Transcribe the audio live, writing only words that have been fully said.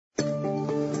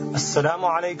Assalamu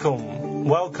alaikum.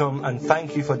 Welcome and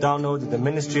thank you for downloading the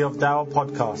Ministry of Dawah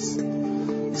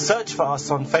podcast. Search for us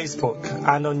on Facebook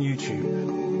and on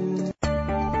YouTube.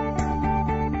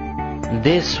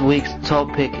 This week's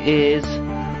topic is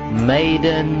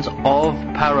Maidens of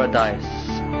Paradise.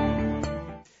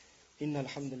 إن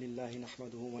الحمد لله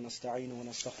نحمده ونستعينه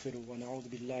ونستغفره ونعوذ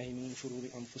بالله من شرور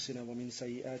أنفسنا ومن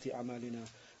سيئات أعمالنا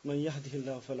من يهده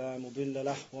الله فلا مضل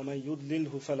له ومن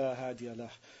يضلله فلا هادي له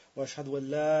وأشهد أن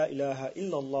لا إله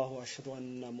إلا الله وأشهد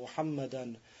أن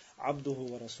محمدا عبده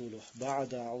ورسوله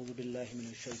بعد أعوذ بالله من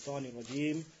الشيطان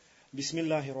الرجيم بسم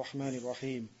الله الرحمن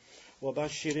الرحيم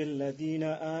وبشر الذين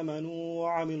آمنوا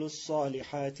وعملوا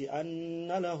الصالحات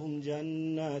أن لهم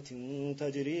جنات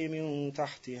تجري من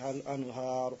تحتها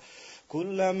الأنهار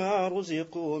كلما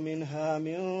رزقوا منها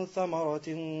من ثمرة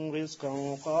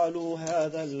رزقا قالوا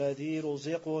هذا الذي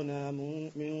رزقنا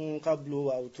من قبل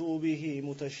وأتوا به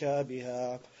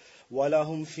متشابها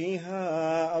ولهم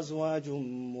فيها أزواج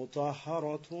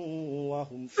مطهرة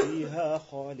وهم فيها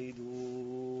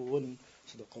خالدون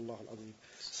صدق الله العظيم.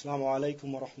 Assalamu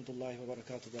alaikum wa rahmatullahi wa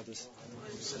barakatuh, brothers.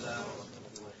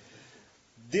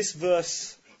 This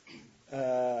verse,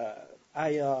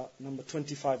 ayah number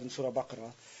 25 in Surah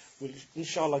Baqarah, will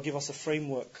inshallah give us a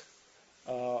framework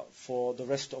for the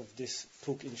rest of this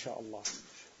talk, inshallah.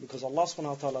 Because Allah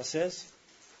subhanahu wa ta'ala says,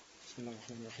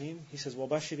 Bismillahirrahmanirrahim, He says,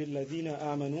 وَبَشِرِ الَّذِينَ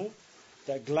آمَنُوا,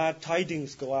 that glad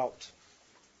tidings go out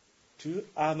to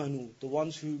amanu, the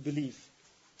ones who believe.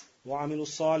 وَعَمِلُوا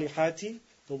الصَّالِحَاتِ,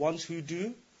 the ones who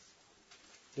do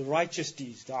the righteous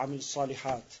deeds, the amil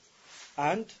salihat.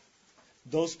 And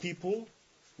those people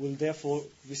will therefore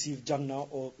receive Jannah,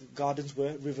 or gardens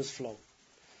where rivers flow.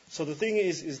 So the thing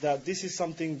is that this is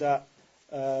something that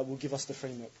will give us the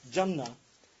framework. Jannah,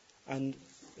 and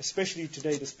especially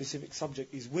today the specific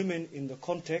subject is women in the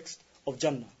context of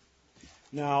Jannah.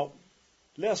 Now,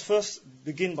 let us first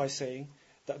begin by saying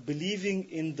that believing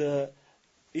in the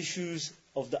issues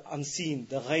of the unseen,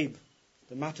 the ghaib,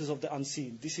 the matters of the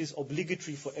unseen, this is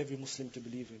obligatory for every Muslim to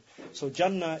believe in. So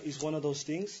Jannah is one of those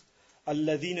things.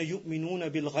 الَّذِينَ يُؤْمِنُونَ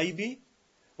بِالْغَيْبِ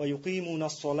وَيُقِيمُونَ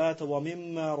الصَّلَاةَ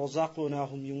وَمِمَّا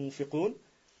رَزَقْنَاهُمْ يُنْفِقُونَ.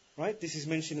 Right? This is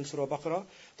mentioned in Surah Baqarah.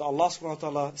 That Allah subhanahu wa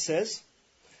ta'ala says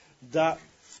that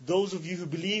those of you who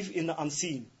believe in the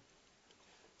unseen.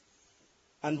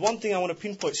 And one thing I want to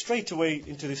pinpoint straight away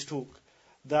into this talk,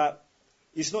 that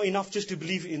it's not enough just to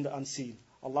believe in the unseen.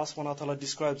 Allah subhanahu wa ta'ala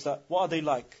describes that. What are they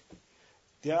like?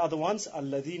 They are the ones,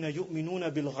 الَّذِينَ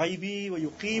يُؤْمِنُونَ بِالْغَيْبِ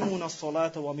وَيُقِيمُونَ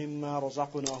الصَّلَاةَ وَمِمَّا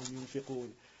رَزَقْنَاهُمْ يُنْفِقُونَ.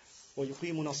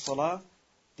 وَيُقِيمُونَ الصَّلَاةَ,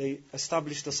 they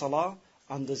establish the salah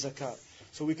and the zakat.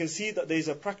 So we can see that there is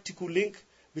a practical link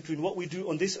between what we do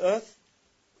on this earth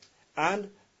and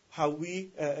how we,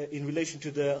 in relation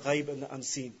to the ghaib and the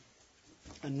unseen.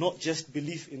 And not just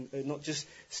belief in, not just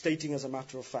stating as a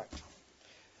matter of fact.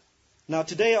 Now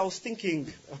today I was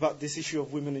thinking about this issue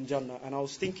of women in Jannah, and I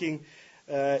was thinking,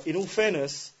 in all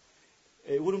fairness,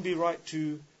 it wouldn't be right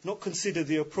to not consider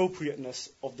the appropriateness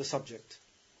of the subject.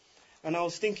 And I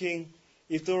was thinking,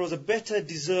 if there was a better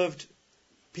deserved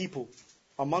people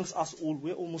amongst us all,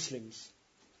 we're all Muslims,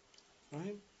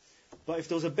 right? But if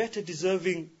there was a better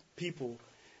deserving people,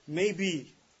 maybe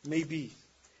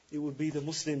it would be the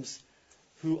Muslims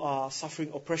who are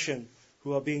suffering oppression,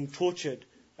 who are being tortured,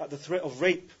 at the threat of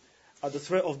rape, at the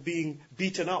threat of being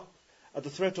beaten up, at the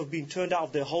threat of being turned out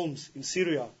of their homes in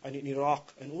Syria and in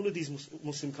Iraq and all of these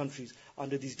Muslim countries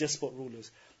under these despot rulers.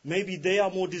 Maybe they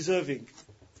are more deserving,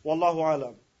 wallahu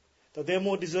alam, that they're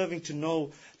more deserving to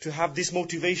know, to have this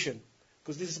motivation,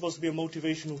 because this is supposed to be a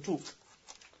motivational talk,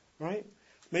 right?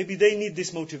 Maybe they need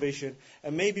this motivation,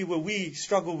 and maybe where we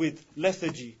struggle with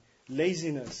lethargy,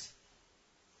 laziness,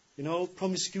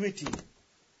 promiscuity,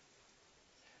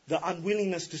 the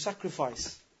unwillingness to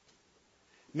sacrifice,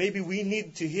 maybe we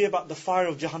need to hear about the fire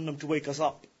of Jahannam to wake us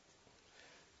up.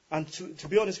 And to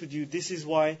be honest with you, this is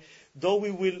why, though we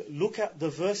will look at the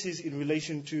verses in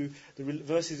relation to the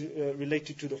verses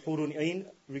related to the Hurun Ain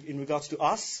in regards to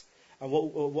us, and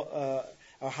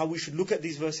how we should look at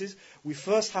these verses, we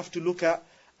first have to look at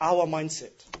our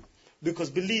mindset.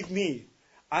 Because believe me,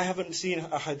 I haven't seen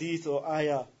a hadith or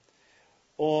ayah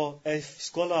or a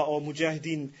scholar or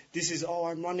mujahideen, this is,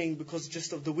 I'm running because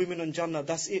just of the women in Jannah,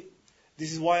 that's it.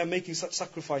 This is why I'm making such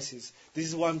sacrifices. This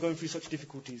is why I'm going through such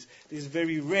difficulties. This is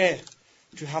very rare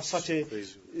to have such a,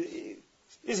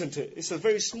 isn't it? It's a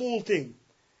very small thing,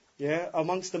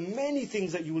 amongst the many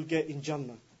things that you will get in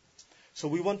Jannah. So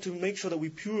we want to make sure that we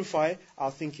purify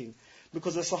our thinking.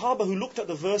 Because the Sahaba who looked at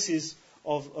the verses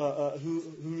of,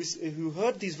 who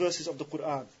heard these verses of the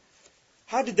Qur'an,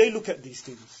 how did they look at these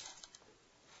things?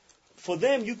 for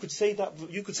them, you could say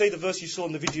the verse you saw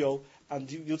in the video,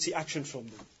 and you'll see action from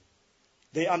them.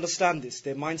 They understand this.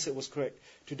 Their mindset was correct.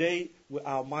 Today,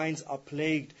 our minds are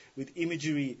plagued with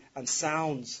imagery and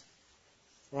sounds,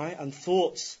 right? And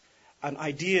thoughts and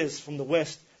ideas from the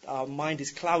West. Our mind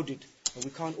is clouded, and we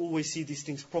can't always see these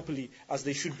things properly as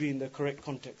they should be in the correct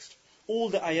context. All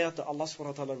the ayat that Allah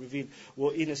subhanahu wa ta'ala revealed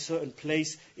were in a certain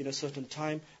place, in a certain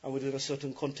time, and within a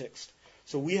certain context.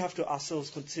 So we have to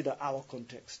ourselves consider our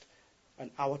context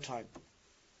and our time.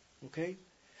 Okay?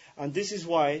 And this is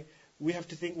why we have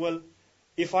to think, well,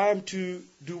 if I am to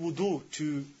do wudu,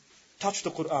 to touch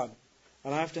the Quran,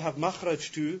 and I have to have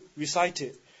makhraj to recite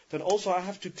it, then also I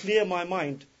have to clear my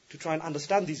mind to try and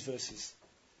understand these verses.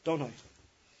 Don't I?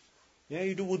 Yeah,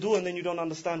 you do wudu and then you don't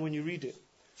understand when you read it.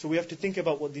 So we have to think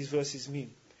about what these verses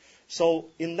mean. So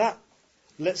in that,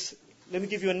 let me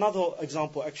give you another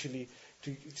example actually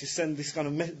to send this kind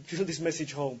of this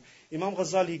message home. Imam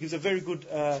Ghazali gives a very good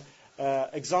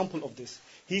example of this.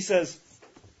 He says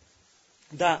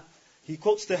that he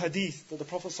quotes the hadith that the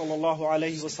Prophet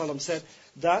ﷺ said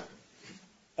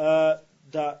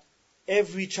that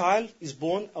every child is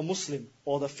born a Muslim,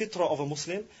 or the fitrah of a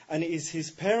Muslim, and it is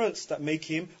his parents that make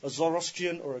him a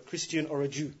Zoroastrian or a Christian or a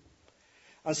Jew.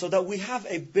 And so that we have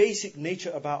a basic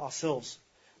nature about ourselves.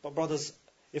 But brothers,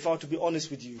 if I were to be honest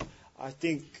with you, I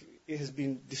think it has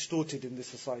been distorted in this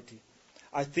society.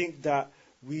 I think that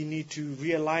we need to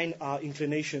realign our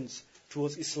inclinations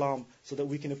towards Islam so that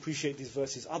we can appreciate these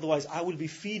verses. Otherwise, I will be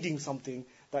feeding something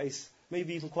that is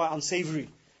maybe even quite unsavory,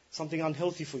 something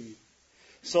unhealthy for you.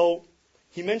 So,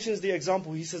 he mentions the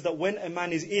example. He says that when a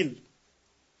man is ill,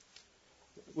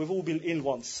 we've all been ill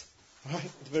once, right?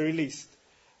 At the very least,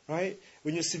 right?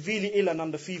 When you're severely ill and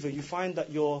under fever, you find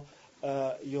that your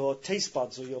taste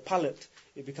buds or your palate,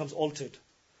 it becomes altered.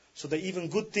 So that even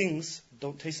good things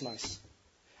don't taste nice.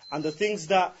 And the things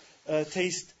that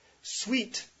taste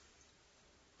sweet,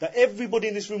 that everybody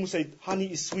in this room will say, honey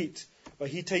is sweet, but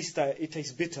he tastes that it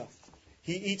tastes bitter.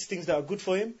 He eats things that are good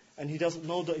for him, and he doesn't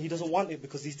know that he doesn't want it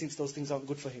because he thinks those things aren't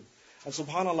good for him. And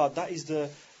subhanAllah, that is the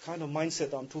kind of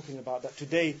mindset that I'm talking about, that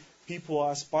today people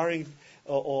are aspiring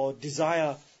or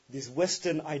desire this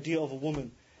Western idea of a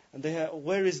woman. And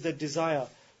where is the desire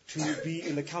to be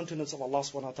in the countenance of Allah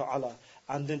subhanahu wa ta'ala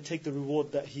and then take the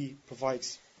reward that He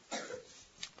provides?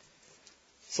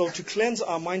 So to cleanse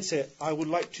our mindset, I would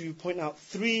like to point out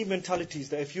 3 mentalities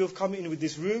that if you have come in with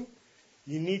this room,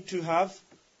 you need to have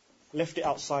left it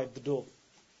outside the door.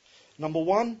 Number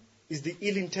 1 is the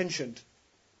ill-intentioned.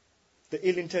 The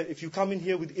ill intent. If you come in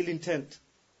here with ill intent.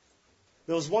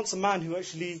 There was once a man who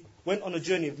actually went on a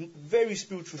journey, a very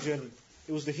spiritual journey.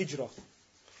 It was the hijrah.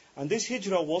 And this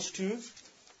hijrah was to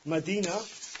Medina,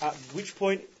 at which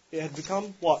point it had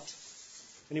become what?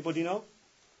 Anybody know?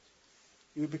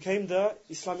 It became the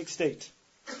Islamic State.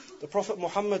 The Prophet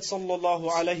Muhammad sallallahu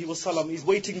alaihi wasallam is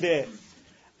waiting there,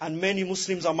 and many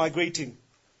Muslims are migrating.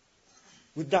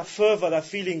 With that fervor, that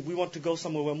feeling, we want to go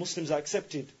somewhere where Muslims are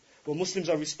accepted, where Muslims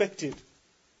are respected,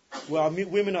 where our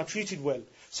women are treated well.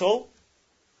 So,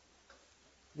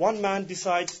 one man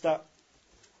decides that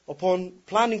upon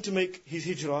planning to make his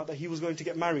hijrah, that he was going to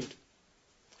get married.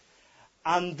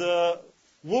 And the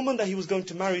woman that he was going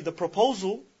to marry, the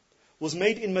proposal was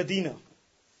made in Medina.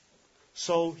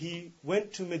 So he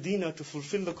went to Medina to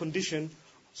fulfill the condition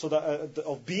so that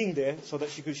of being there, so that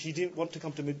she didn't want to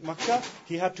come to Makkah.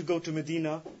 He had to go to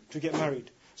Medina to get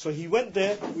married. So he went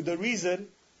there with the reason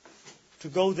to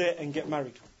go there and get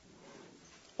married.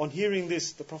 On hearing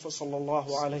this, the Prophet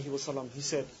ﷺ, he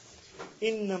said,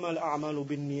 إِنَّمَا الْأَعْمَالُ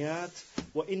بِالنِّيَّاتِ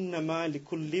وَإِنَّمَا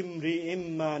لِكُلِّ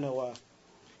امْرِئٍ مَّا نَوَى.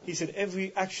 He said,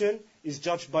 every action is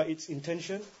judged by its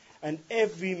intention, and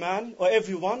every man or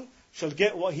everyone shall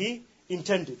get what he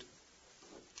intended.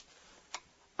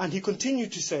 And he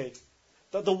continued to say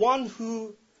that the one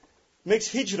who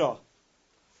makes hijrah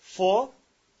for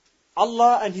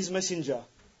Allah and His Messenger,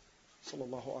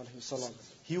 sallallahu alaihi wasallam,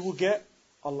 he will get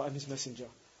Allah and His Messenger.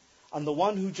 And the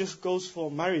one who just goes for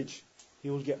marriage, he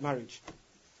will get marriage.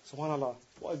 SubhanAllah,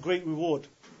 what a great reward.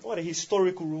 What a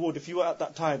historical reward. If you were at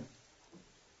that time,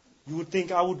 you would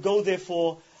think, I would go there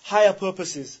for higher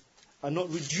purposes and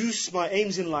not reduce my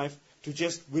aims in life to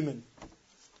just women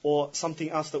or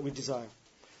something else that we desire.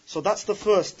 So that's the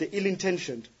first, the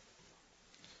ill-intentioned.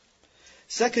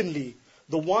 Secondly,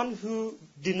 the one who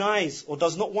denies or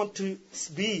does not want to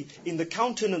be in the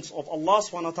countenance of Allah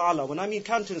subhanahu wa ta'ala. When I mean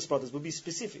countenance, brothers, we'll be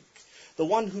specific. The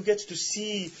one who gets to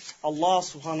see Allah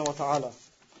subhanahu wa ta'ala.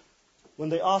 When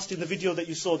they asked in the video that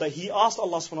you saw, that he asked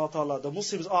Allah subhanahu wa ta'ala, the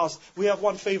Muslims asked, we have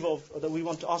one favor that we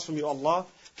want to ask from you, Allah.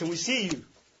 Can we see you?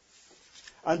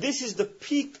 And this is the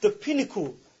peak, the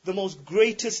pinnacle, the most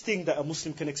greatest thing that a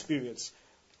Muslim can experience.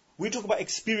 We talk about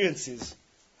experiences,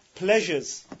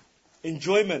 pleasures,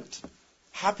 enjoyment,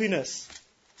 happiness.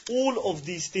 All of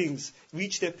these things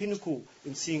reach their pinnacle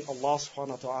in seeing Allah subhanahu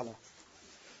wa ta'ala.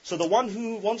 So the one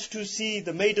who wants to see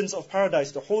the maidens of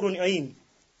paradise, the Hurun Ain,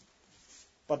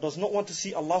 but does not want to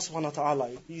see Allah subhanahu wa ta'ala,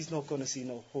 he's not going to see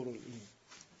no Hurun Ain.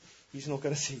 He's not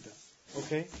going to see that.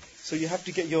 Okay? So you have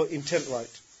to get your intent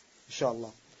right,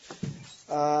 inshallah.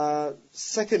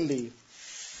 Secondly,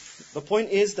 the point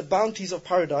is the bounties of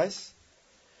paradise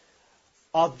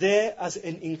are there as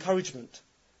an encouragement.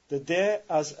 They're there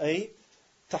as a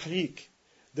tahriq.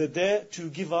 They're there to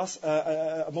give us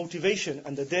a motivation,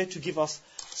 and they're there to give us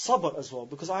sabr as well.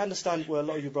 Because I understand where a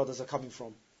lot of you brothers are coming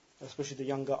from, especially the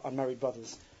younger unmarried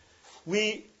brothers.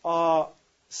 We are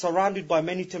surrounded by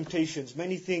many temptations,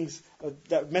 many things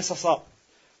that mess us up.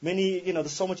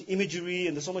 There's so much imagery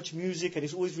and there's so much music, and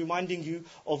it's always reminding you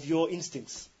of your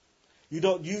instincts.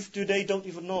 Youth today don't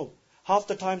even know. Half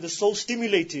the time they're so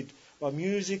stimulated by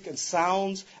music and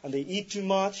sounds, and they eat too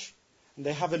much, and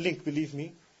they have a link, believe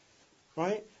me,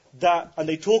 right? And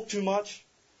they talk too much.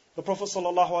 The Prophet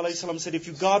ﷺ said, if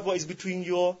you guard what is between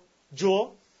your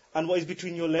jaw and what is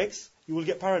between your legs, you will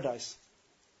get paradise.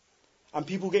 And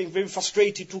people getting very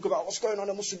frustrated, talk about what's going on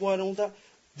in Muslim world and all that.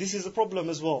 This is a problem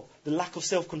as well, the lack of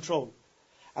self-control.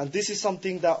 And this is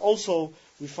something that also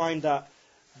we find that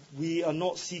we are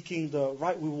not seeking the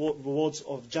right rewards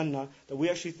of Jannah, that we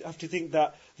actually have to think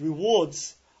that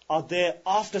rewards are there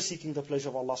after seeking the pleasure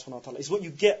of Allah subhanahu wa ta'ala. It's what you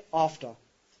get after.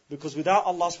 Because without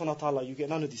Allah subhanahu wa ta'ala, you get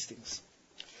none of these things.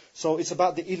 So it's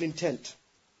about the ill intent.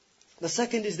 The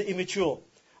second is the immature.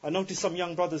 I notice some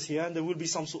young brothers here, and there will be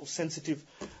some sort of sensitive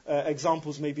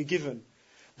examples maybe given,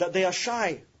 that they are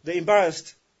shy, they're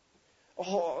embarrassed.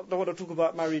 Oh, I don't want to talk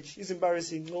about marriage. It's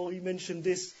embarrassing. Oh, he mentioned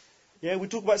this. Yeah, we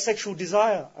talk about sexual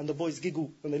desire, and the boys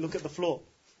giggle when they look at the floor.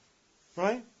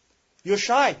 Right? You're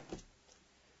shy.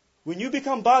 When you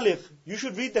become baligh, you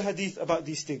should read the hadith about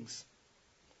these things.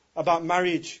 About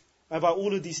marriage, about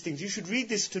all of these things. You should read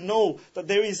this to know that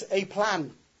there is a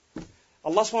plan.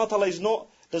 Allah subhanahu wa ta'ala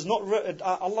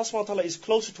Allah subhanahu wa ta'ala is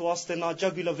closer to us than our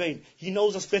jugular vein. He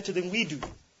knows us better than we do.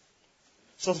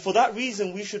 So for that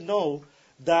reason, we should know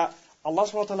that Allah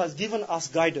subhanahu wa ta'ala has given us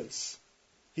guidance.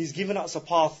 He's given us a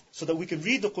path so that we can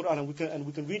read the Quran and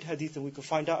we can read hadith and we can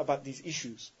find out about these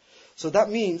issues. So that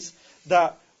means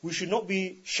that we should not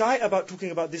be shy about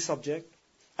talking about this subject,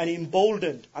 and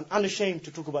emboldened and unashamed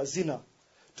to talk about zina,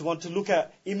 to want to look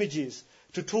at images,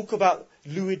 to talk about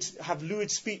have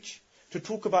lewd speech, to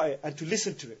talk about it and to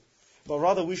listen to it. But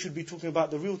rather we should be talking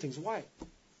about the real things. Why?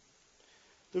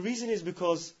 The reason is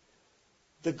because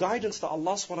the guidance that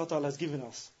Allah subhanahu wa ta'ala has given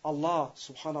us, Allah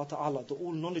subhanahu wa ta'ala, the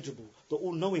all-knowledgeable, the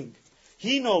all-knowing,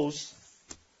 He knows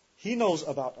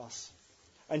about us.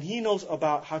 And He knows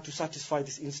about how to satisfy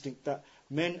this instinct that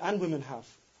men and women have.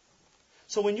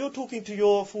 So when you're talking to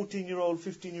your 14-year-old,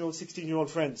 15-year-old, 16-year-old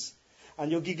friends,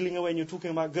 and you're giggling away and you're talking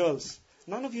about girls,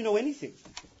 none of you know anything.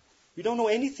 You don't know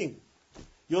anything.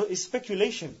 It's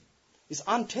speculation. It's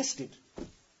untested.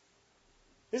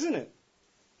 Isn't it?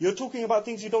 You're talking about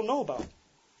things you don't know about.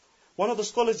 One of the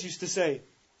scholars used to say,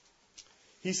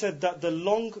 he said that the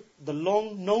long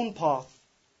known path,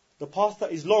 the path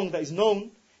that is long, that is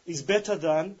known, is better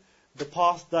than the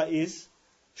path that is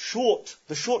short,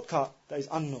 the shortcut that is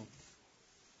unknown.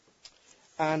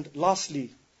 And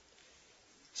lastly,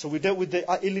 so we dealt with the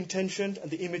ill-intentioned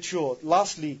and the immature.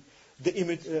 Lastly, the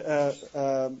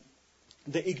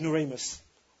ignoramus,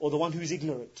 or the one who is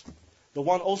ignorant. The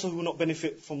one also who will not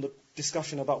benefit from the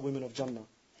discussion about women of Jannah.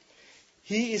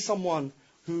 He is someone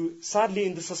who, sadly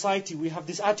in the society, we have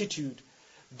this attitude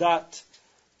that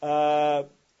I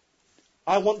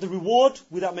want the reward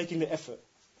without making the effort.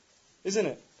 Isn't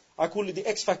it? I call it the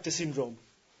X Factor syndrome.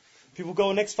 People go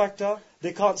on X Factor,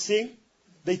 they can't sing.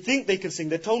 They think they can sing,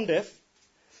 they're tone deaf.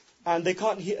 And they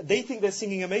can't hear, they think they're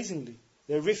singing amazingly.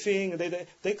 They're riffing,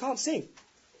 they can't sing.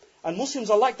 And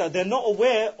Muslims are like that. They're not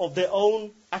aware of their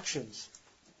own actions.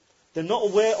 They're not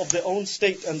aware of their own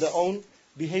state and their own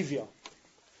behavior.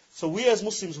 So we as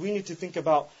Muslims, we need to think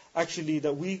about actually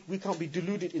that we can't be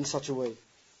deluded in such a way.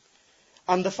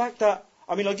 And the fact that,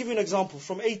 I'll give you an example.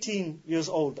 From 18 years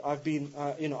old,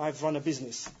 I've run a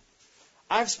business.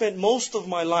 I've spent most of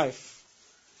my life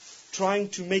trying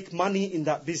to make money in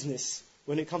that business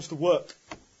when it comes to work.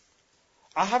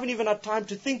 I haven't even had time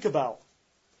to think about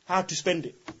how to spend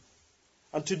it.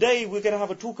 And today we're going to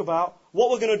have a talk about what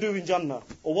we're going to do in Jannah,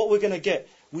 or what we're going to get.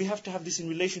 We have to have this in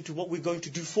relation to what we're going to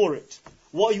do for it.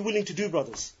 What are you willing to do,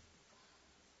 brothers?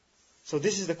 So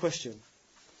this is the question.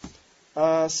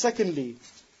 Secondly,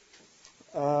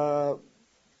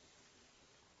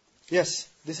 Yes,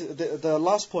 this is the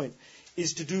last point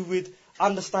is to do with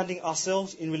understanding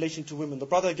ourselves in relation to women. The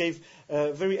brother gave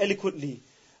very eloquently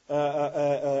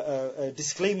a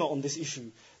disclaimer on this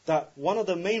issue, that one of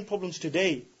the main problems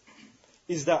today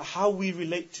is that how we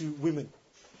relate to women.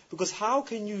 Because how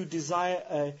can you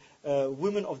desire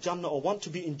women of Jannah or want to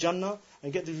be in Jannah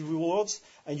and get the rewards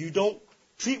and you don't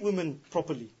treat women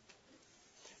properly?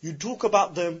 You talk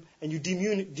about them and you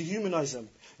dehumanize them.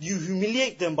 You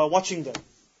humiliate them by watching them.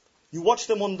 You watch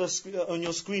them on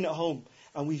your screen at home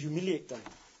and we humiliate them.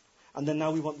 And then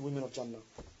now we want the women of Jannah.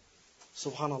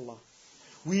 Subhanallah.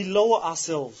 We lower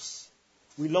ourselves.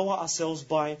 We lower ourselves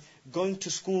by going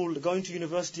to school, going to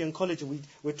university and college, and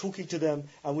we're talking to them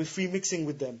and we're free mixing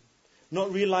with them.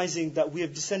 Not realizing that we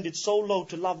have descended so low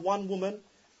to love one woman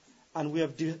and we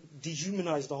have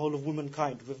dehumanized the whole of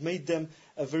womankind. We've made them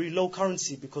a very low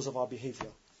currency because of our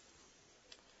behavior.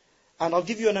 And I'll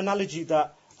give you an analogy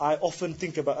that I often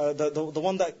think about, the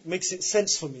one that makes it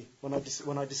sense for me when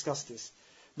I discuss this.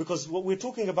 Because what we're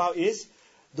talking about is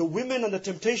the women and the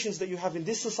temptations that you have in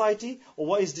this society, or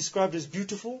what is described as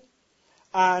beautiful,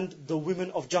 and the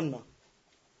women of Jannah.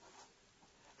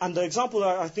 And the example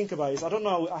that I think about is, I don't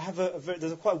know,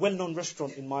 there's a quite well-known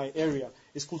restaurant in my area.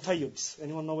 It's called Tayyib's.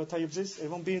 Anyone know where Tayyib's is?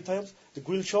 Anyone been in Tayyib's? The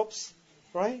grill shops,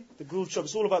 right? The grill shops.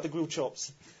 It's all about the grill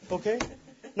shops. Okay?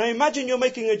 Now imagine you're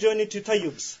making a journey to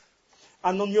Tayyib's.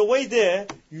 And on your way there,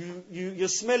 you're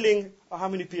smelling how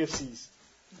many PFCs?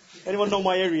 Anyone know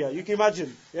my area? You can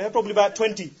imagine. Yeah, probably about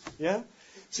 20. Yeah?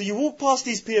 So you walk past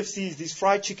these PFCs, these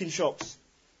fried chicken shops,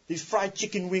 these fried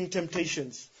chicken wing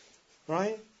temptations,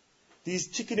 right? These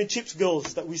chicken and chips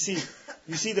girls that we see.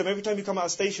 You see them every time you come out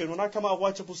of station. When I come out of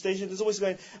Whitechapel station, there's always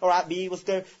going, all right, B, what's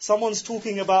going? Someone's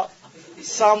talking about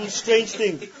some strange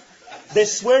thing. They're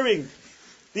swearing.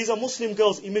 These are Muslim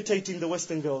girls imitating the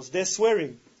Western girls. They're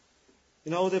swearing.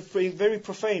 You know, they're being very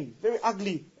profane, very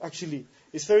ugly, actually.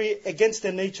 It's very against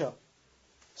their nature.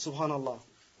 Subhanallah.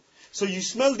 So you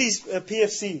smell these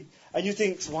PFC and you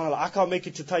think, Subhanallah, I can't make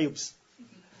it to Tayyib's.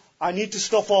 I need to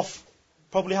stop off,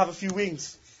 probably have a few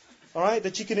wings. All right,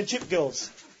 the chicken and chip girls.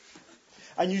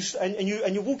 And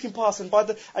you're walking past and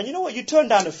you know what? You turn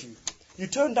down a few. You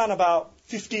turn down about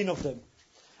 15 of them.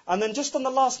 And then just on the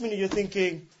last minute you're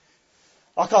thinking,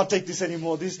 I can't take this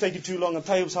anymore. This is taking too long and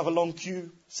Tayyib's have a long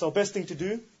queue. So best thing to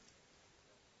do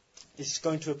is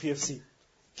going to a PFC.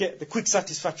 Get the quick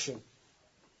satisfaction.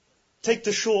 Take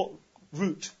the short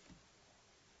route.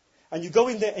 And you go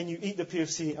in there and you eat the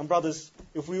PFC. And brothers,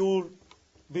 if we all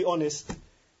be honest,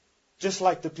 just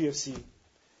like the PFC,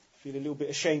 feel a little bit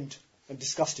ashamed and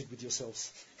disgusted with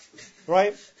yourselves.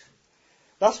 Right?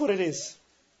 That's what it is.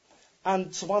 And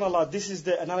subhanAllah, this is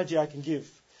the analogy I can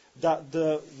give. That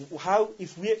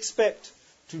if we expect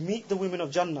to meet the women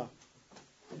of Jannah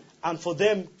and for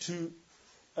them to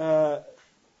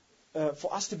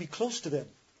for us to be close to them,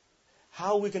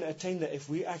 how are we going to attain that if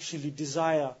we actually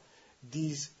desire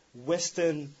these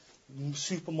Western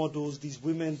supermodels, these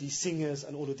women, these singers,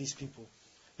 and all of these people?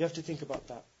 You have to think about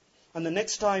that. And the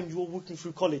next time you're walking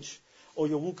through college or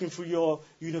you're walking through your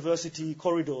university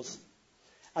corridors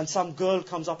and some girl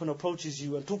comes up and approaches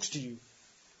you and talks to you,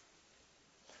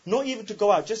 not even to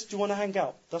go out, just do you want to hang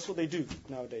out? That's what they do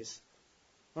nowadays.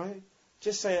 Right?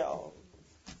 Just say, oh,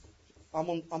 I'm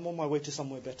on my way to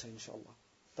somewhere better, inshallah.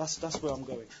 That's where I'm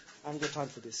going. I haven't got time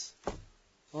for this.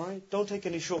 All right? Don't take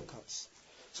any shortcuts.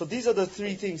 So these are the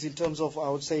three things in terms of, I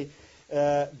would say,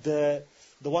 the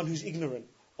one who's ignorant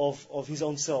of his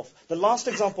own self. The last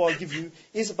example I'll give you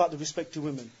is about the respect to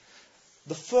women.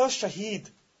 The first shaheed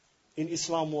in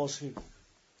Islam was who?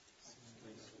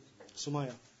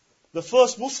 Sumayya. The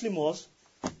first Muslim was?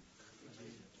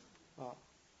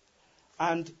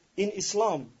 And in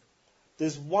Islam,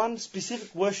 there's one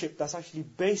specific worship that's actually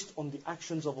based on the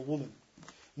actions of a woman.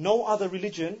 No other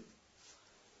religion,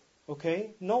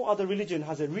 no other religion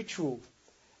has a ritual,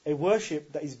 a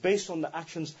worship that is based on the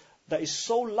actions that is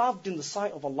so loved in the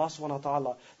sight of Allah subhanahu wa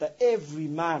ta'ala that every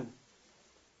man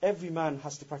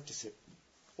has to practice it.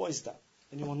 What is that?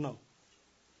 Anyone know?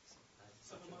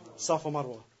 Safa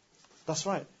Marwa. That's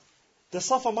right. The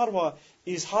Safa Marwa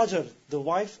is Hajar, the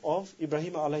wife of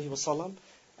Ibrahim alayhi wasallam,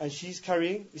 and she's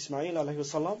carrying Ismail alayhi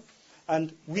wasallam.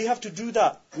 And we have to do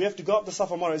that. We have to go up the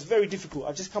Safa Marwa. It's very difficult.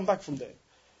 I've just come back from there.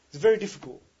 It's very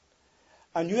difficult.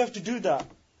 And you have to do that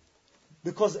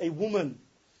because a woman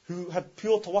who had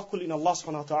pure tawakkul in Allah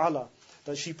subhanahu wa ta'ala,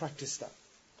 that she practiced that.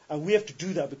 And we have to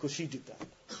do that because she did that.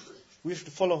 We have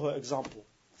to follow her example.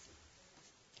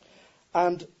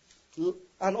 And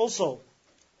also,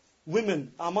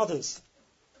 women are mothers.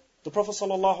 The Prophet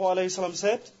ﷺ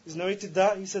said, he's narrated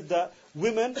that, he said that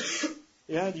women,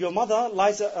 Yeah, your mother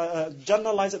lies,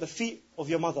 Jannah lies at the feet of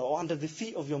your mother, or under the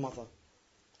feet of your mother.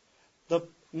 The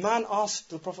man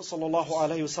asked the Prophet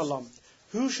ﷺ,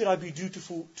 who should I be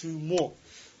dutiful to more?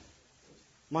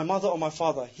 My mother or my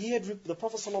father? The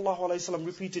Prophet ﷺ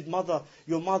repeated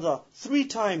your mother 3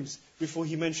 times before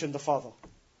he mentioned the father.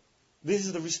 This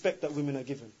is the respect that women are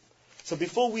given. So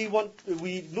before we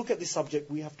look at this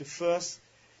subject, we have to first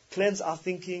cleanse our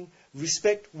thinking,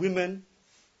 respect women,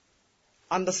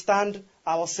 understand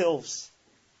ourselves,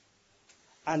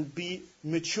 and be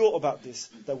mature about this,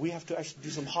 that we have to actually do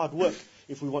some hard work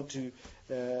if we want to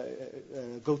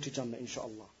go to Jannah,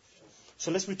 inshaAllah.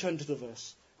 So let's return to the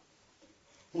verse.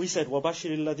 We said,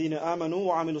 وَبَشِّرِ الَّذِينَ آمَنُوا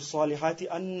وَعَمِلُوا الصَّالِحَاتِ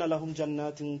أَنَّ لَهُمْ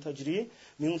جَنَّاتٍ تَجْرِي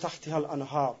مِنْ تَحْتِهَا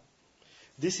الْأَنْهَارِ.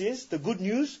 This is the good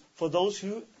news for those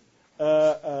who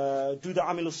do the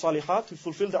عَمِلُوا الصَّالِحَات, who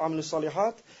fulfill the عَمِلُوا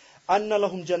الصَّالِحَات. أَنَّ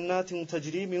لَهُمْ جَنَّاتٍ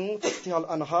تَجْرِي مِنْ تَحْتِهَا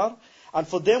الْأَنْهَارِ. And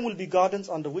for them will be gardens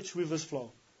under which rivers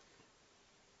flow.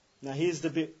 Now here's the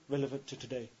bit relevant to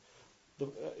today.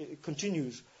 It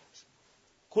continues.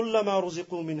 كُلَّمَا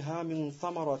رُزِقُوا مِنْهَا مِنْ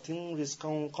ثَمَرَةٍ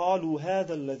رِزْقًا قَالُوا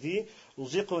هَذَا الَّذِي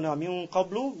رُزِقُنَا مِنْ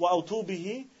قَبْلُ وَأَوْتُوا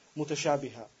بِهِ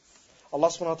مُتَشَابِهًا. Allah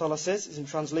subhanahu wa ta'ala says, in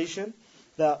translation,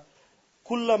 that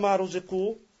كُلَّمَا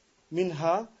رُزِقُوا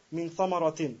مِنْهَا مِنْ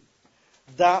ثَمَرَةٍ,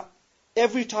 that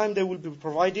every time they will be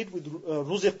provided with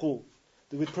ruziqu,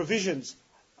 with provisions,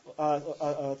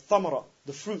 thamara,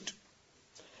 the fruit.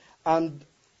 And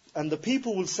the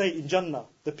people will say in Jannah,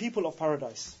 the people of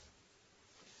paradise,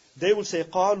 they will say,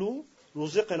 قَالُوا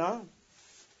رُزِقْنَا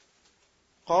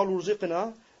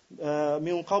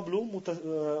مِنْ قَبْلُ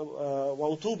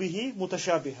وَأُتُوا بِهِ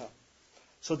مُتَشَابِهًا.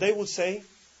 So they will say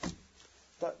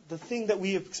that the thing that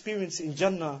we experience in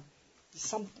Jannah,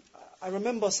 I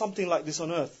remember something like this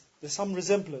on earth. There's some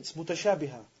resemblance,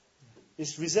 mutashabiha.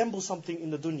 It resembles something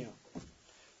in the dunya.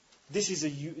 This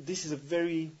is a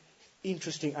very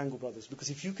interesting angle, brothers, because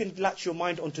if you can latch your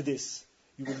mind onto this,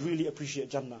 you will really appreciate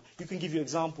Jannah. You can give you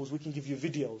examples, we can give you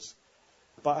videos.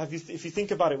 But if you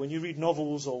think about it, when you read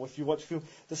novels or if you watch film,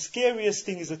 the scariest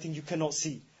thing is the thing you cannot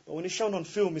see. But when it's shown on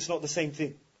film, it's not the same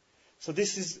thing. So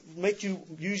this is make you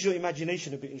use your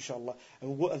imagination a bit, inshallah,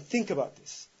 and think about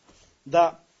this.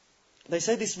 That they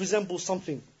say this resembles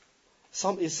something.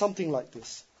 Is something like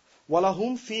this.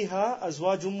 وَلَهُمْ فِيهَا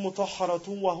أَزْوَاجٌ مُطَهَّرَةٌ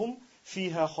وَهُمْ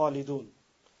فِيهَا خَالِدُونَ.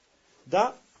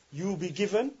 That you will be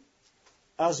given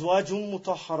أَزْوَاجٌ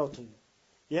مُطَهَّرَةٌ.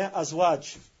 Yeah,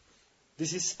 azwaj.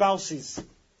 This is spouses.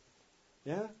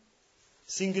 Yeah.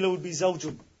 Singular would be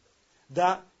zawjun.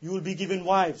 That you will be given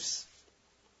wives.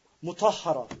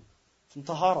 Mutahhara. From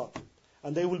tahara.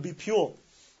 And they will be pure.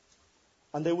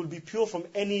 And they will be pure from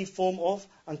any form of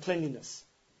uncleanliness.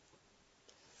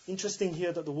 Interesting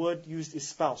here that the word used is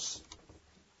spouse.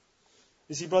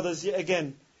 You see, brothers,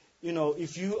 again,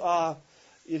 if you are,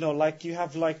 like you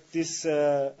have like this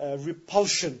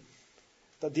repulsion,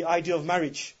 that the idea of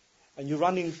marriage, and you're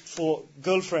running for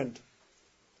girlfriend,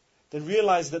 then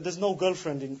realize that there's no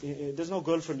girlfriend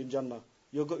in Jannah.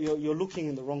 You're looking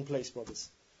in the wrong place, brothers.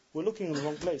 We're looking in the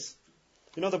wrong place.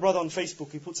 The brother on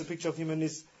Facebook, he puts a picture of him and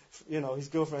his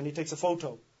girlfriend. He takes a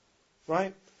photo,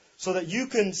 right? So that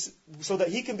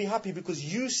he can be happy because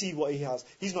you see what he has.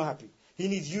 He's not happy. He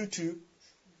needs you to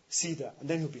see that, and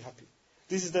then he'll be happy.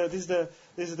 This is the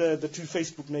true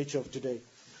Facebook nature of today,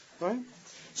 right?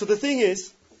 So the thing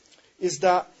is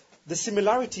that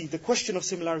the question of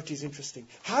similarity is interesting.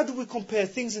 How do we compare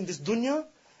things in this dunya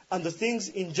and the things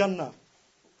in Jannah?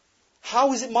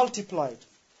 How is it multiplied?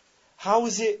 How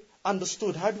is it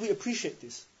understood? How do we appreciate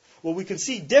this? Well, we can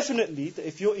see definitely that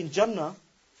if you're in Jannah,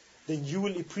 then you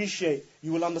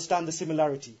will understand the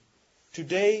similarity.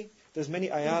 Today, there's many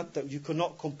ayat that you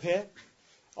cannot compare.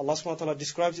 Allah subhanahu wa ta'ala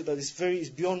describes it that it's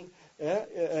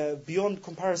beyond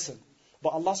comparison.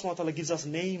 But Allah subhanahu wa ta'ala gives us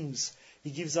names.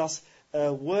 He gives us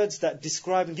words that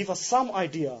describe and give us some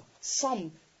idea,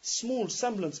 some small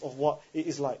semblance of what it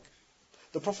is like.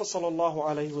 The Prophet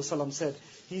ﷺ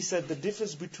said, the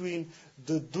difference between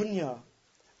the dunya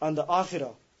and the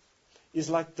akhirah is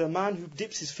like the man who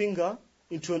dips his finger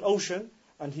into an ocean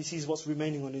and he sees what's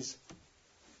remaining on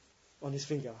his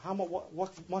finger. How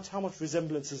much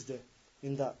resemblance is there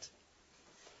in that?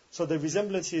 So the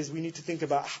resemblance here is we need to think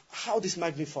about how this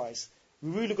magnifies.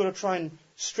 We really got to try and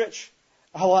stretch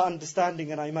our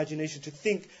understanding and our imagination to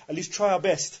think, at least try our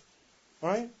best.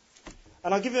 Alright?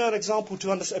 And I'll give you an example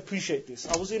to appreciate this.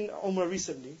 I was in Umrah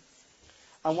recently,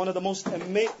 and one of the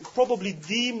probably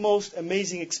the most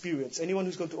amazing experience, anyone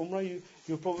who's gone to Umrah,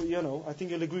 you'll probably, I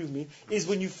think you'll agree with me, is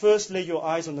when you first lay your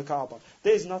eyes on the Kaaba.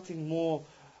 There is nothing more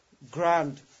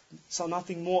grand, so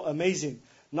nothing more amazing,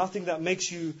 nothing that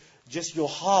makes you, just your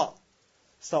heart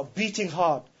start beating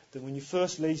hard than when you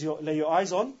first lay your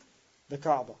eyes on the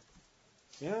Kaaba.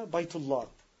 Yeah, Baytullah.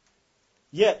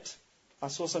 Yet, I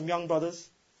saw some young brothers,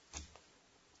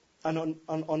 and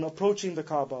on approaching the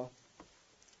Kaaba,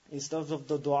 instead of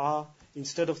the dua,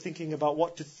 instead of thinking about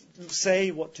what to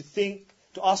say, what to think,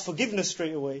 to ask forgiveness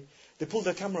straight away, they pulled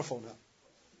their camera phone out.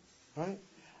 Right?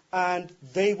 And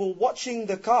they were watching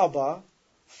the Kaaba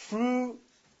through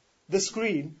the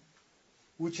screen,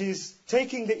 which is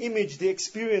taking the image, the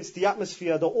experience, the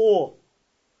atmosphere, the awe,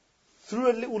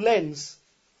 through a little lens,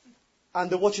 and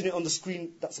they're watching it on the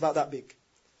screen that's about that big.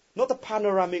 Not the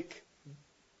panoramic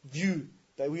view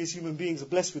that we as human beings are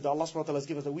blessed with, that Allah subhanahu wa ta'ala has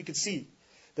given us, that we could see.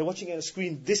 They're watching it on a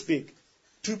screen this big,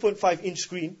 2.5 inch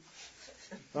screen.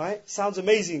 Right? Sounds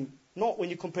amazing, not when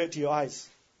you compare it to your eyes.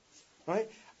 Right?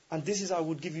 And this is, I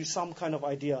would give you some kind of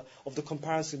idea of the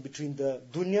comparison between the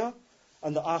dunya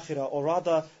and the akhirah, or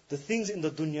rather, the things in the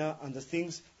dunya and the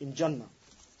things in Jannah.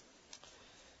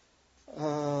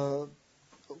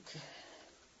 Okay.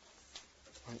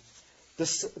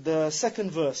 The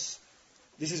second verse,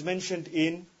 this is mentioned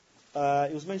in,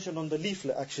 it was mentioned on the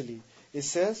leaflet actually. It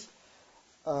says,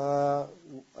 وَحُورٌ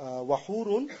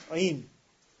عِينٌ.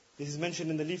 This is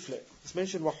mentioned in the leaflet. It's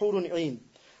mentioned وَحُورٌ عِينٌ.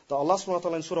 That Allah subhanahu wa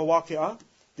ta'ala in Surah Waqi'ah,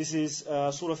 this is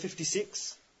Surah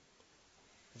 56,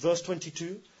 verse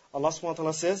 22. Allah subhanahu wa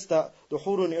ta'ala says that the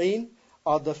Hurun Ain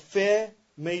are the fair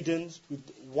maidens with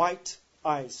white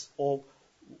eyes, or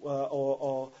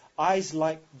eyes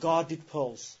like guarded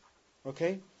pearls.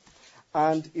 Okay?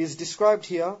 And is described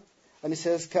here, and it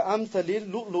says,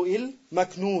 كَأَمْثَلِ الْلُؤْلُؤِ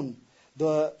الْمَكْنُونَ.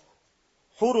 The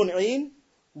Hurun Ain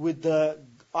with the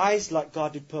eyes like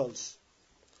guarded pearls.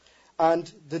 And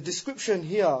the description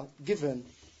here given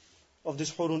of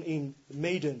this Hurun Ain,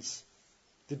 maidens,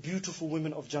 the beautiful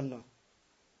women of Jannah,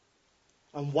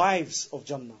 and wives of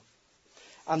Jannah.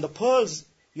 And the pearls,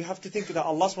 you have to think that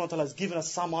Allah subhanahu wa ta'ala has given us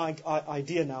some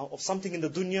idea now of something in the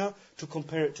dunya to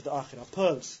compare it to the akhirah.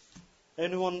 Pearls.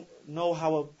 Anyone know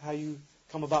how you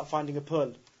come about finding a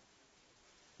pearl?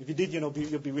 If you did, you'll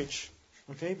be rich.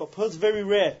 Okay? But pearls very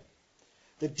rare.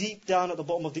 They're deep down at the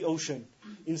bottom of the ocean,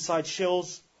 inside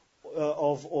shells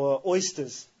of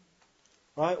oysters.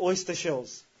 Right? Oyster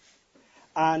shells.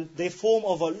 And they form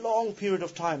over a long period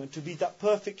of time, and to be that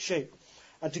perfect shape.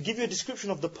 And to give you a description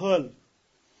of the pearl,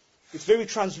 it's very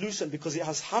translucent because it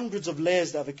has hundreds of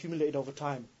layers that have accumulated over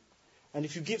time. And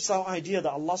if you give some idea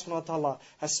that Allah subhanahu wa ta'ala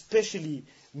has specially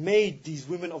made these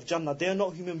women of Jannah, they are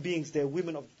not human beings, they are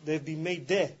women they've been made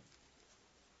there.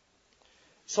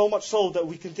 So much so that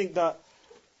we can think that,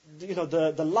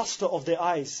 the luster of their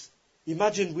eyes.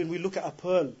 Imagine when we look at a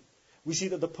pearl, we see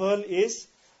that the pearl is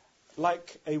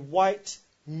like a white,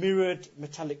 mirrored,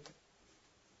 metallic,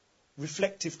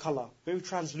 reflective color, very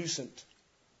translucent.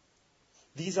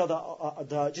 These are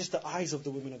just the eyes of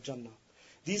the women of Jannah.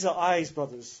 These are eyes,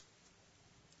 brothers,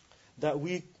 that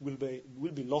we will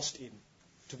be lost in,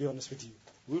 to be honest with you.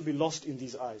 We'll be lost in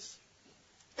these eyes.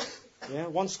 Yeah?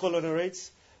 One scholar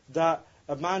narrates that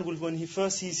a man will, when he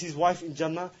first sees his wife in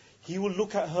Jannah, he will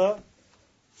look at her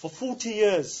for 40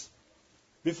 years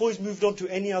before he's moved on to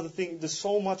any other thing. There's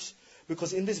so much,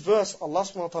 because in this verse, Allah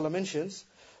subhanahu wa ta'ala mentions,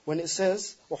 when it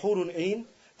says, وَحُورٌ عِينٌ,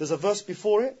 there's a verse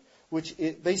before it, which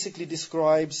it basically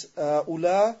describes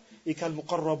أُولَٰئِكَ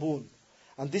الْمُقَرَّبُونَ.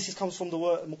 And this comes from the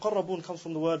word, muqarrabun comes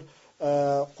from the word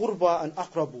qurba and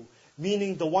aqrabu,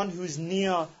 meaning the one who is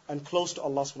near and close to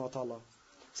Allah subhanahu wa ta'ala.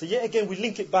 So yet again we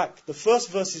link it back. The first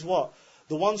verse is what?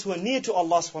 The ones who are near to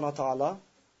Allah subhanahu wa ta'ala,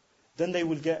 then they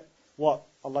will get what?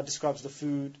 Allah describes the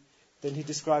food, then He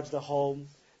describes the home,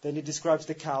 then He describes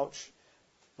the couch,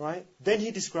 right? Then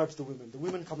He describes the women. The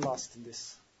women come last in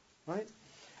this, right?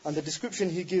 And the description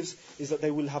He gives is that they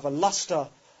will have a luster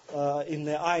in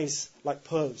their eyes like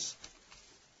pearls.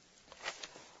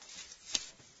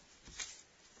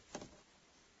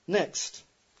 Next,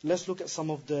 let's look at some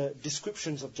of the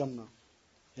descriptions of Jannah.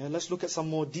 Yeah, let's look at some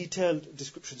more detailed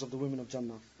descriptions of the women of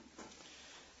Jannah.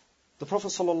 The Prophet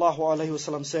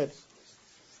ﷺ said,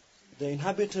 the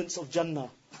inhabitants of Jannah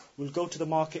will go to the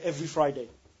market every Friday.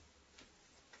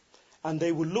 And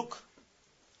they will look,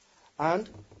 and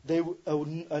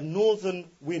a northern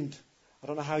wind, I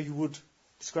don't know how you would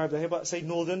describe that here, but say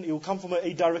northern, it will come from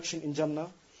a direction in Jannah.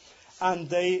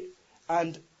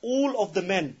 And all of the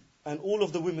men and all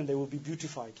of the women, they will be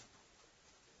beautified.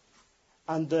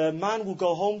 And the man will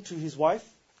go home to his wife,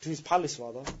 to his palace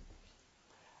rather,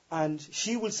 and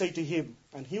she will say to him,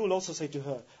 and he will also say to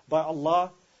her, by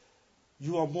Allah,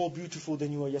 you are more beautiful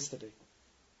than you were yesterday.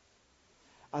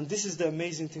 And this is the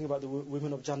amazing thing about the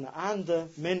women of Jannah and the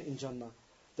men in Jannah,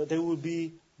 that they will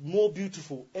be more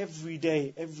beautiful every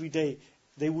day,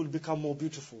 they will become more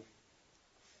beautiful.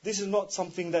 This is not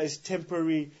something that is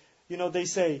temporary. They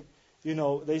say,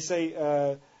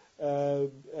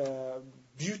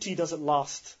 beauty doesn't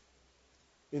last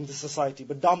in the society,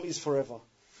 but dumb is forever.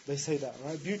 They say that,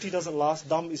 right? Beauty doesn't last,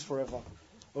 dumb is forever.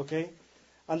 Okay?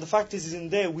 And the fact is in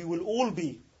there, we will all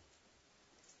be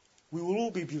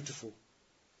beautiful.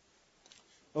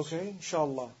 Okay?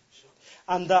 Inshallah.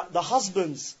 And that the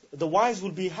husbands, the wives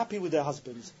will be happy with their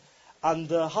husbands. And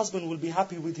the husband will be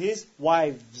happy with his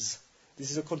wives.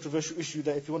 This is a controversial issue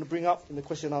that if you want to bring up in the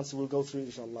question and answer, we'll go through it,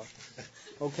 inshallah.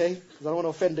 Okay? Because I don't want to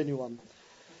offend anyone.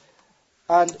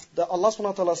 And Allah subhanahu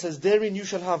wa ta'ala says, therein you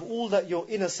shall have all that your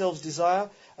inner selves desire,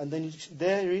 and then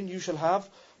therein you shall have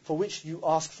for which you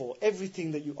ask for.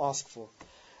 Everything that you ask for.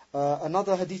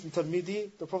 Another hadith in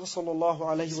Tirmidhi, the Prophet sallallahu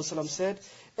alaihi wasallam said,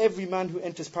 every man who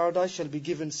enters paradise shall be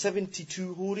given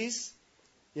 72 huris.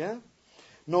 Yeah?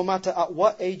 No matter at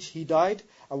what age he died,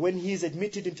 and when he is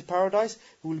admitted into paradise,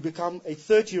 he will become a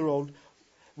 30-year-old,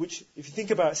 which, if you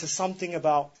think about it, says something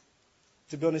about,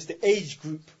 to be honest, the age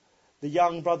group. The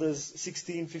young brothers,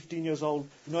 16, 15 years old,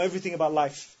 know everything about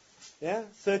life. Yeah?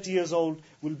 30 years old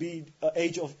will be the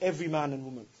age of every man and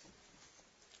woman.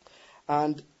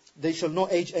 And they shall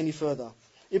not age any further.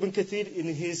 Ibn Kathir, in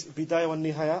his Bidayah wa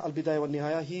Nihaya, Al-Bidayah wa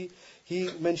Nihaya, he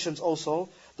mentions also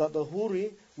that the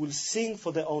Huri will sing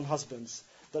for their own husbands.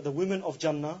 That the women of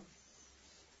Jannah,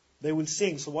 they will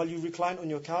sing. So while you recline on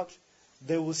your couch,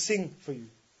 they will sing for you.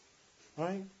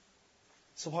 Right?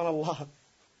 Subhanallah.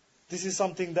 This is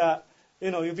something that,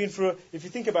 you've been through, if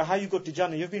you think about how you got to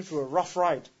Jannah, you've been through a rough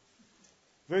ride.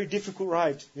 Very difficult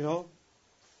ride, The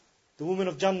woman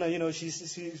of Jannah, she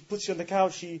puts you on the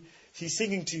couch, she's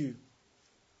singing to you.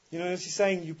 She's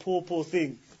saying, you poor, poor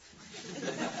thing.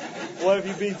 What have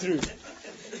you been through?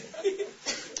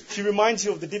 She reminds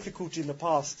you of the difficulty in the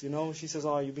past, She says,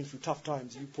 you've been through tough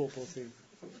times, you poor, poor thing.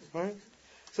 Right?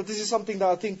 So this is something that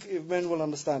I think men will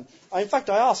understand. In fact,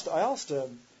 I asked,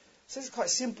 so it's quite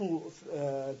simple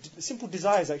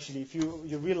desires actually, if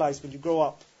you realize when you grow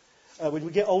up, when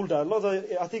we get older.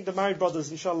 I think the married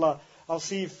brothers, inshallah, I'll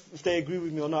see if they agree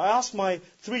with me or not. I asked my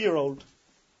 3-year-old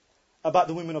about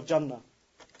the women of Jannah.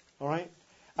 Alright?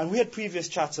 And we had previous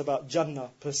chats about Jannah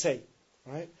per se.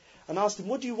 Right? And I asked him,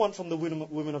 what do you want from the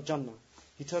women of Jannah?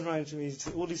 He turned around to me,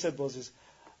 all he said was,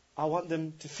 I want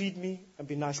them to feed me and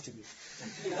be nice to me.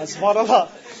 And subhanAllah,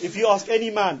 if you ask any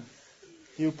man,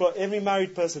 every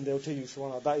married person, they'll tell you,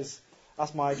 subhanAllah,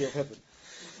 that's my idea of heaven.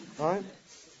 Alright?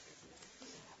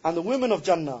 And the women of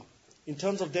Jannah, in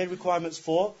terms of their requirements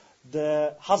for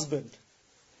the husband,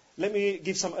 let me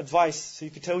give some advice so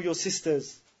you can tell your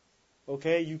sisters.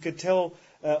 Okay? You could tell,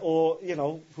 or,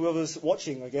 whoever's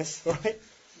watching, I guess, right?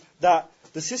 That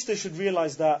the sister should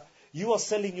realize that you are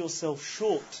selling yourself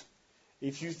short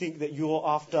if you think that you're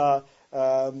after,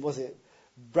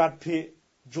 Brad Pitt,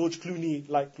 George Clooney,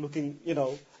 like looking,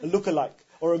 a lookalike,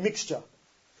 or a mixture.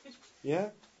 Yeah?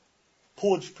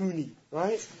 George Clooney,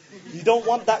 right? You don't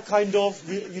want that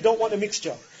you don't want a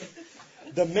mixture.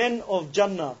 The men of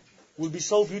Jannah will be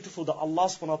so beautiful that Allah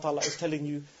subhanahu wa ta'ala is telling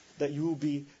you that you will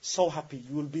be so happy,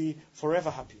 you will be forever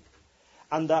happy.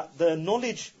 And that the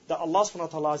knowledge that Allah subhanahu wa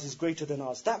ta'ala has is greater than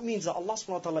ours. That means that Allah subhanahu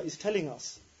wa ta'ala is telling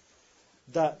us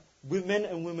that men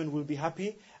and women will be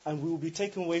happy, and we will be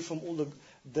taken away from all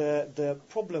the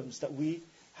problems that we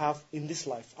have in this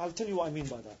life. I'll tell you what I mean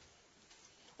by that.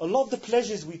 A lot of the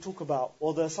pleasures we talk about,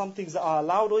 or there are some things that are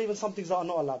allowed, or even some things that are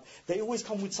not allowed, they always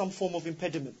come with some form of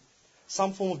impediment,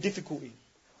 some form of difficulty,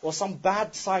 or some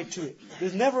bad side to it.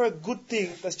 There's never a good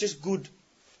thing that's just good.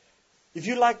 If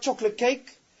you like chocolate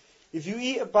cake, if you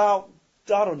eat about,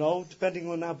 I don't know, depending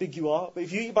on how big you are, but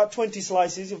if you eat about 20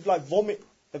 slices, you'll like vomit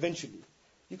eventually.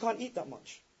 You can't eat that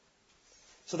much.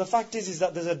 So the fact is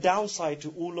that there's a downside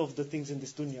to all of the things in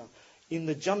this dunya. In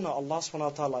the Jannah, Allah subhanahu wa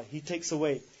ta'ala, He takes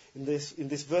away, in this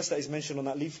verse that is mentioned on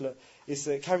that leaflet,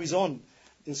 it carries on.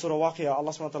 In Surah Waqiyah,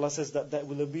 Allah subhanahu wa ta'ala says that there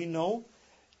will be no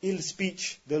ill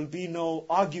speech, there will be no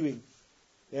arguing.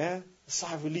 Yeah? A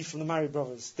sigh of relief from the married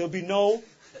brothers. There will be no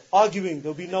arguing,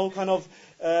 there will be no kind of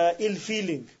ill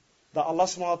feeling. That Allah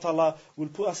subhanahu wa ta'ala will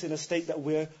put us in a state that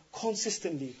we're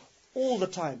consistently, all the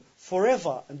time,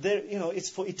 forever, and there, it's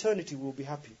for eternity we'll be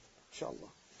happy. Inshallah.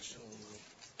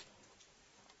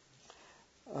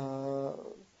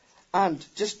 And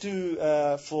just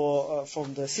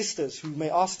from the sisters who may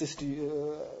ask this to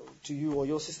you, or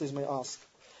your sisters may ask,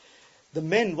 the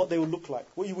men, what they will look like,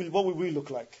 what will we look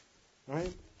like,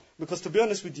 right? Because to be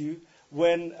honest with you,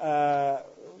 when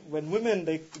women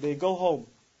they go home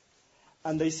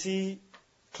and they see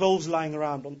clothes lying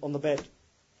around on the bed,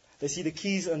 they see the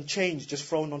keys and change just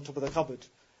thrown on top of the cupboard,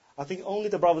 I think only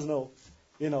the brothers know,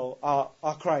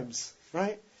 our crimes,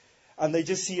 right? and they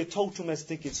just see a totem as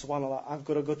thinking, subhanAllah, I've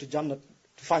got to go to Jannah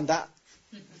to find that.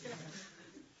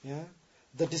 Yeah.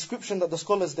 The description that the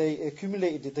scholars they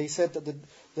accumulated, they said that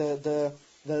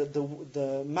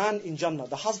the man in Jannah,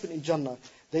 the husband in Jannah,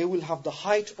 they will have the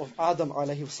height of Adam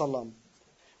alayhi salam,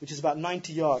 which is about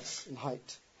 90 yards in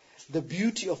height. The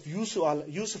beauty of Yusuf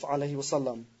alayhi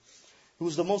salam, who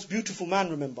was the most beautiful man,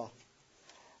 remember.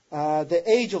 The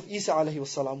age of Isa alayhi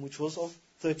salam, which was of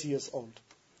 30 years old.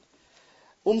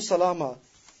 Salama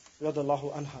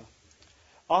radallahu anha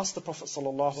asked the Prophet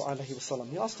sallallahu alaihi wasallam.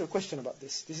 He asked her a question about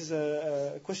this. This is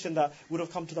a question that would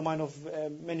have come to the mind of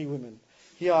many women.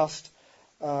 She asked,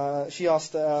 O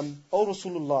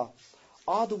Rasulullah,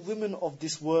 are the women of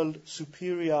this world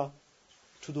superior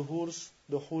to the hurs,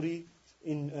 the huri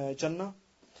in Jannah?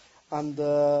 And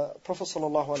the Prophet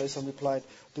sallallahu alaihi wasallam replied,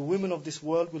 the women of this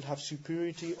world will have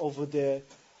superiority over the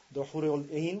hurul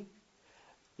ain,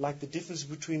 like the difference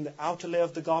between the outer layer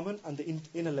of the garment and the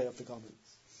inner layer of the garment.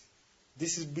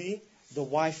 This will be the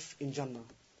wife in Jannah.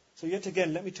 So yet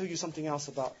again, let me tell you something else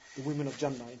about the women of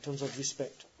Jannah in terms of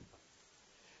respect.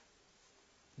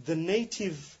 The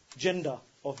native gender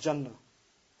of Jannah,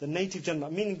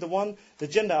 meaning the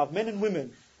gender of men and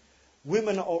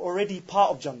women are already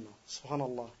part of Jannah,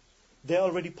 subhanallah. They're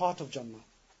already part of Jannah.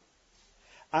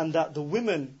 And that the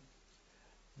women,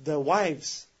 the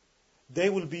wives, they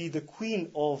will be the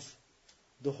queen of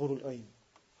the Hurul Ain.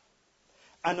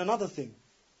 And another thing,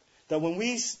 that when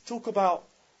we talk about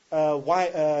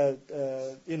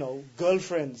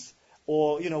girlfriends,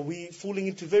 or we falling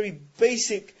into very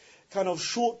basic kind of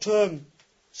short-term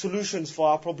solutions for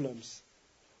our problems,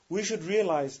 we should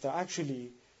realize that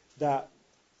actually that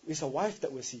it's a wife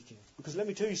that we're seeking. Because let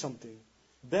me tell you something,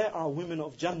 there are women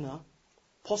of Jannah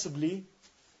possibly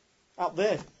out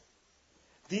there.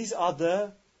 These are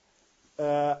the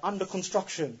under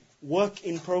construction, work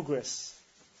in progress,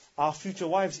 our future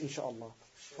wives, inshallah,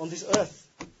 on this earth.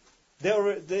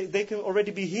 They can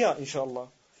already be here, inshallah.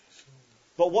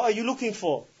 But what are you looking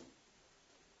for?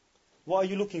 What are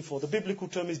you looking for? The biblical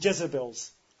term is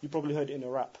Jezebels. You probably heard it in a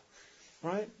rap.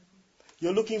 Right?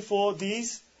 You're looking for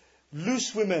these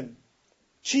loose women,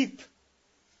 cheap,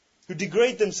 who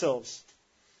degrade themselves.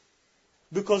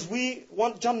 Because we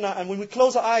want Jannah, and when we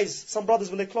close our eyes, some brothers,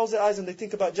 when they close their eyes and they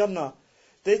think about Jannah,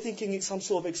 they're thinking it's some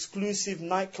sort of exclusive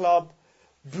nightclub,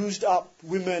 boozed up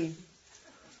women,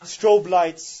 strobe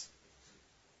lights,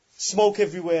 smoke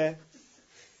everywhere,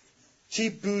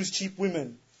 cheap booze, cheap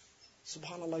women.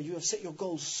 SubhanAllah, you have set your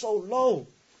goals so low.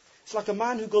 It's like a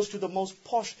man who goes to the most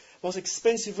posh, most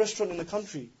expensive restaurant in the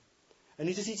country, and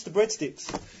he just eats the breadsticks.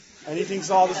 And he thinks,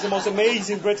 this is the most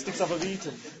amazing breadsticks I've ever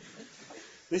eaten.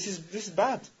 This is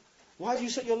bad. Why do you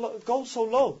set your goals so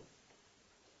low?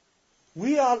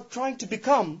 We are trying to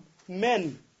become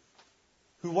men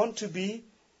who want to be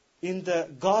in the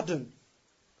garden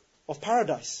of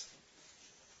paradise.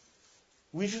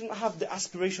 We shouldn't have the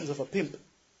aspirations of a pimp,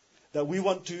 that we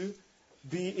want to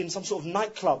be in some sort of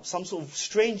nightclub, some sort of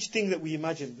strange thing that we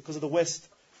imagine because of the West.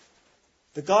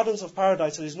 The gardens of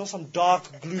paradise is not some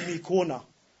dark, gloomy corner,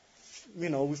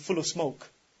 full of smoke.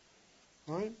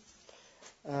 Right?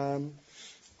 Now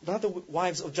the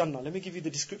wives of Jannah. Let me give you the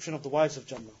description of the wives of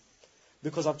Jannah.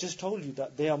 Because I've just told you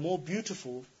that they are more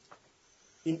beautiful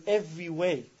in every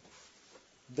way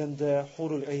than the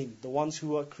Hurul Ain, the ones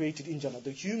who are created in Jannah. The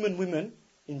human women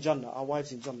in Jannah, our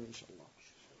wives in Jannah, inshallah.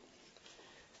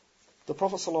 The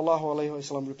Prophet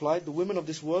ﷺ replied, the women of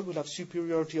this world will have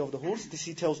superiority over the hurs. This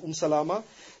he tells Salama,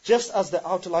 just as the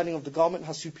outer lining of the garment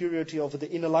has superiority over the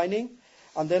inner lining.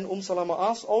 And then Salama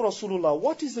asked, O Rasulullah,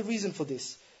 what is the reason for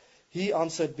this? He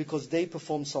answered, because they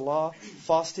performed salah,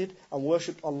 fasted and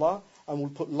worshipped Allah, and will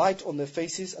put light on their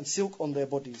faces and silk on their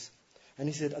bodies. And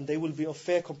he said, and they will be of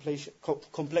fair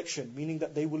complexion, meaning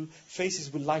that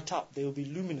faces will light up, they will be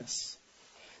luminous.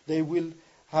 They will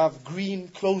have green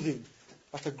clothing,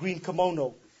 like a green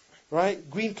kimono, right?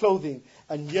 Green clothing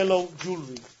and yellow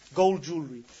jewelry, gold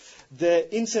jewelry. Their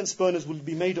incense burners will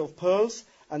be made of pearls,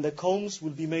 and their combs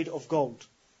will be made of gold.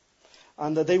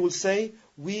 And they will say,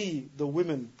 we, the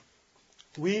women,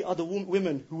 we are the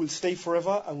women who will stay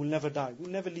forever and will never die. We'll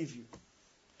never leave you.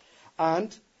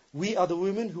 And we are the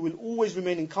women who will always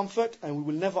remain in comfort and we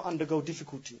will never undergo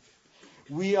difficulty.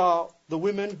 We are the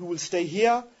women who will stay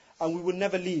here and we will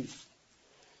never leave.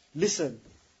 Listen,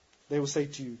 they will say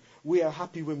to you, we are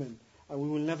happy women and we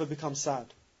will never become sad.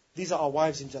 These are our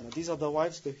wives in Jannah. These are the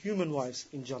wives, the human wives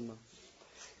in Jannah.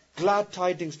 Glad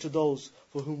tidings to those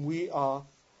for whom we are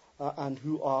and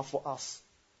who are for us.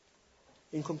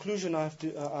 In conclusion, I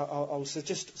will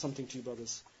suggest something to you,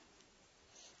 brothers.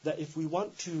 That if we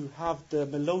want to have the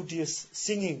melodious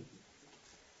singing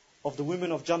of the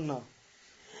women of Jannah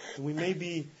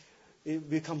it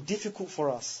become difficult for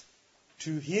us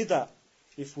to hear that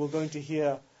if we're going to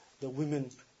hear the women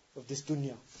of this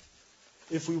dunya.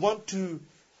 If we want to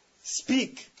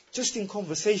speak just in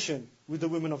conversation with the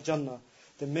women of Jannah,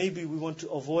 then maybe we want to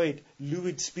avoid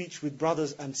lewd speech with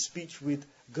brothers and speech with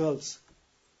girls.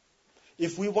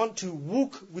 If we want to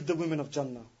walk with the women of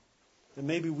Jannah, then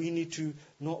maybe we need to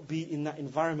not be in that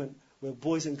environment where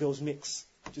boys and girls mix,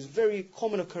 which is a very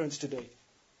common occurrence today,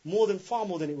 far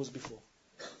more than it was before.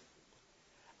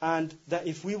 And that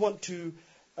if we want to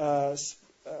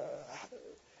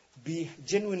be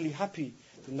genuinely happy,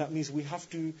 then that means we have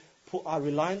to put our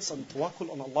reliance and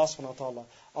tawakkul on Allah subhanahu wa ta'ala.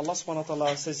 Allah subhanahu wa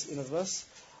ta'ala says in a verse,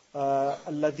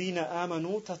 الَّذِينَ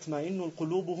آمَنُوا تَطْمَئِنُّ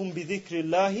الْقُلُوبُهُمْ بِذِكْرِ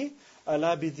اللَّهِ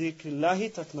أَلَا بِذِكْرِ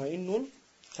اللَّهِ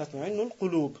تَطْمَئِنُّ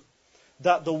الْقُلُوبُ.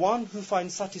 That the one who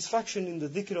finds satisfaction in the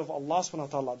dhikr of Allah subhanahu wa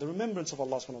ta'ala, the remembrance of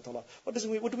Allah subhanahu wa ta'ala.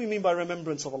 What do we mean by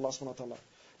remembrance of Allah subhanahu wa ta'ala?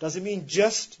 Does it mean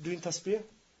just doing tasbih?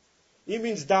 It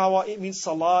means da'wah, it means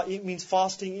salah, it means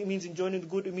fasting, it means enjoying the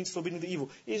good, it means forbidding the evil.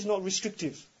 It is not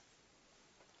restrictive.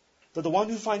 That the one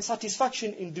who finds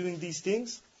satisfaction in doing these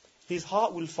things, his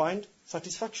heart will find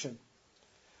satisfaction.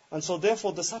 And so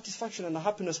therefore the satisfaction and the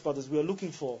happiness, brothers, we are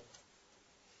looking for.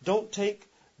 Don't take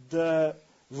the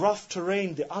rough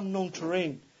terrain, the unknown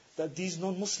terrain, that these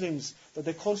non-Muslims, that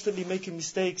they're constantly making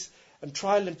mistakes and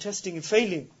trial and testing and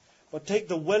failing. But take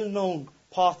the well-known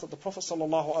path that the Prophet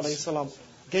ﷺ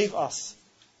gave us,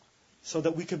 so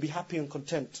that we can be happy and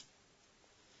content.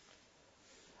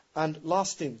 And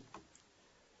last thing,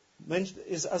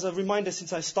 is as a reminder,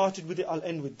 since I started with it, I'll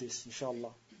end with this,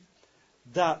 inshallah.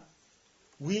 That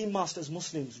we must, as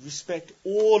Muslims, respect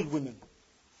all women.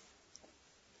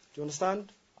 Do you understand?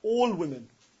 All women.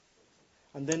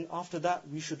 And then after that,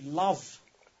 we should love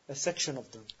a section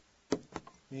of them,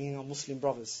 meaning our Muslim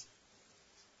brothers.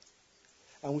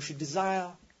 And we should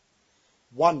desire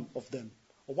one of them,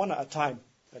 or one at a time,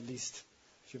 at least,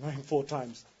 if you're marrying 4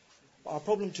 times. But our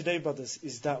problem today, brothers,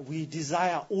 is that we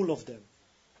desire all of them.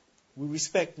 We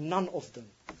respect none of them.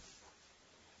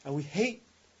 And we hate,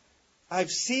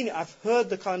 I've heard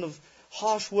the kind of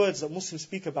harsh words that Muslims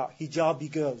speak about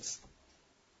hijabi girls.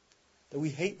 That we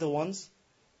hate the ones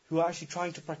who are actually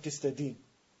trying to practice their deen.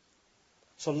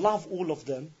 So love all of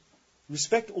them,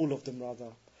 respect all of them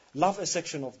rather, love a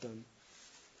section of them,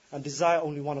 and desire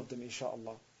only one of them,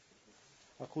 inshaAllah.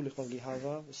 أقول قولي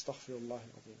هذا واستغفر الله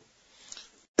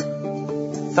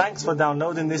العظيم. Thanks for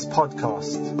downloading this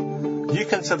podcast. You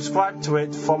can subscribe to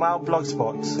it from our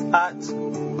blogspot at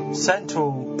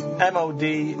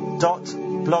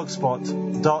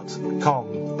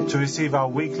centralmod.blogspot.com to receive our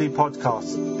weekly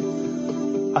podcast.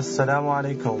 Assalamu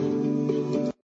alaikum.